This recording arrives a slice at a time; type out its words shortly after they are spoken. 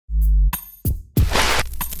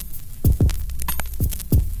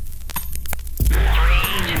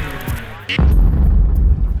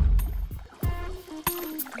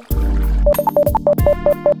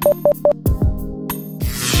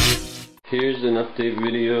Here's an update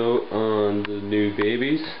video on the new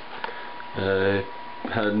babies.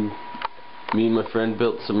 Me and my friend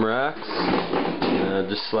built some racks.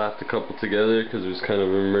 Just slapped a couple together because it was kind of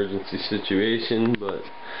an emergency situation, but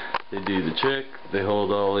they do the trick. They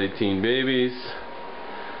hold all 18 babies,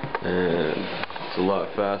 and it's a lot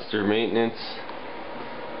faster maintenance.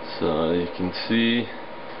 So you can see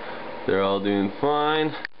they're all doing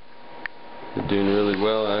fine. They're doing really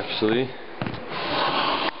well, actually.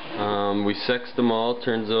 We sexed them all.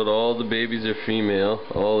 Turns out all the babies are female,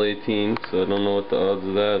 all 18, so I don't know what the odds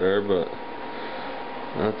of that are, but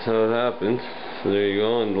that's how it happened. So there you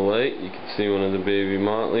go, in the light you can see one of the baby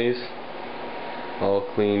Motleys all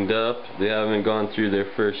cleaned up. They haven't gone through their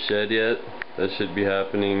first shed yet. That should be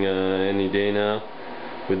happening any day now,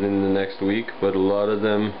 within the next week, but a lot of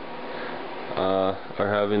them are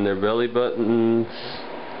having their belly buttons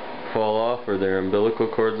fall off, or their umbilical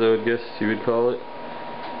cords, I would guess you would call it.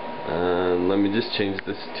 And let me just change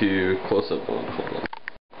this to close-up mode. Hold on.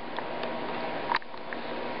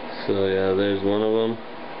 So yeah, there's one of them.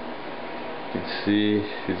 You can see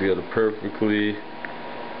he's got a perfectly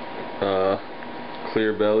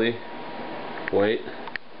clear belly, white,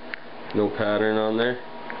 no pattern on there.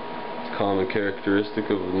 It's a common characteristic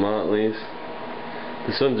of the Motleys.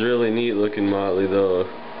 This one's really neat looking Motley though.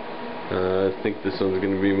 I think this one's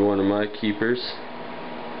going to be one of my keepers.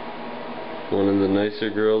 One of the nicer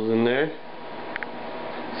girls in there.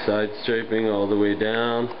 Side striping all the way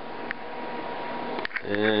down,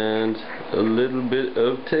 and a little bit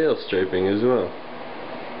of tail striping as well.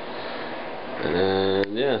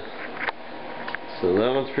 And yeah, so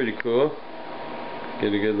that one's pretty cool.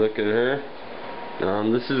 Get a good look at her.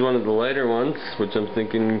 This is one of the lighter ones, which I'm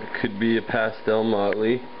thinking could be a pastel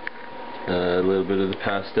Motley. A little bit of the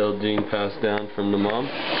pastel gene passed down from the mom.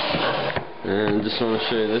 And just want to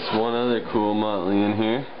show you this one other cool Motley in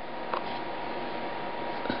here.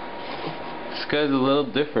 This guy's a little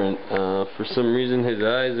different. For some reason his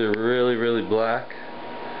eyes are really black.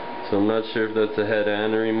 So I'm not sure if that's a head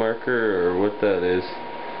anery marker or what that is.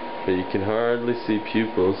 But you can hardly see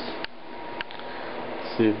pupils.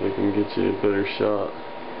 Let's see if I can get you a better shot.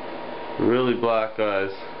 Really black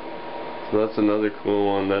eyes. So that's another cool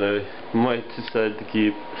one that I might decide to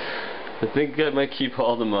keep. I think I might keep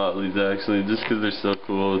all the Motleys actually, just because they're so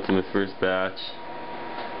cool. It's my first batch.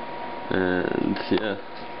 And yeah.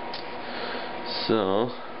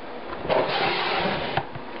 So,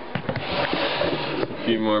 a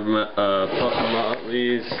few more pup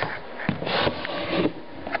Motleys.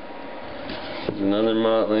 There's another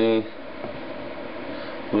Motley.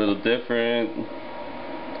 A little different.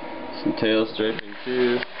 Some tail striping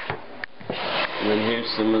too. And then here's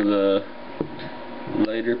some of the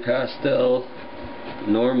lighter pastel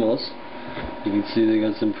normals. You can see they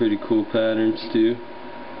got some pretty cool patterns too.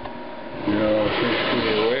 They're all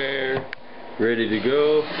perfectly aware, ready to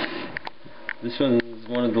go. This one is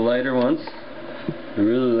one of the lighter ones. I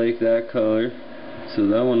really like that color, so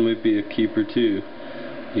that one might be a keeper too.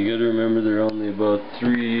 You gotta remember they're only about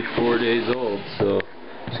 3-4 days old, so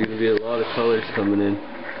there's gonna be a lot of colors coming in.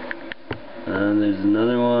 And there's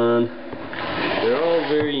another one. They're all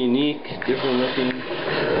very unique, different looking.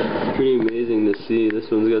 It's pretty amazing to see. This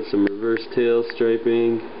one's got some reverse tail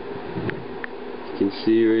striping. You can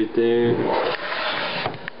see right there.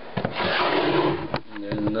 And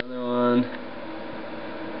there's another one.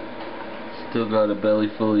 Still got a belly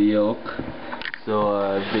full of yolk. So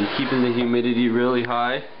I've been keeping the humidity really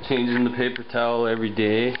high, changing the paper towel every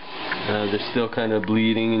day. They're still kind of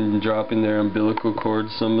bleeding and dropping their umbilical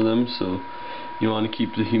cords, some of them, so you want to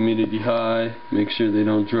keep the humidity high, make sure they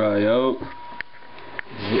don't dry out,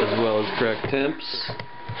 as well as correct temps.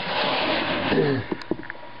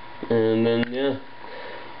 And then yeah,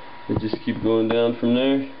 we just keep going down from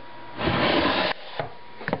there.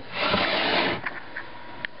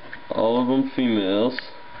 All of them females,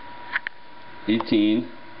 18,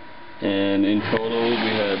 and in total we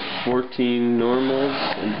had 14 normals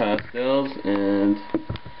and pastels and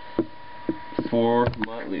 4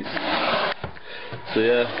 Motleys. So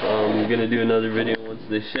yeah, I'm gonna do another video once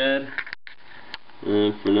they shed.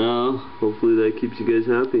 And for now, hopefully that keeps you guys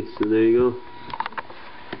happy. So there you go.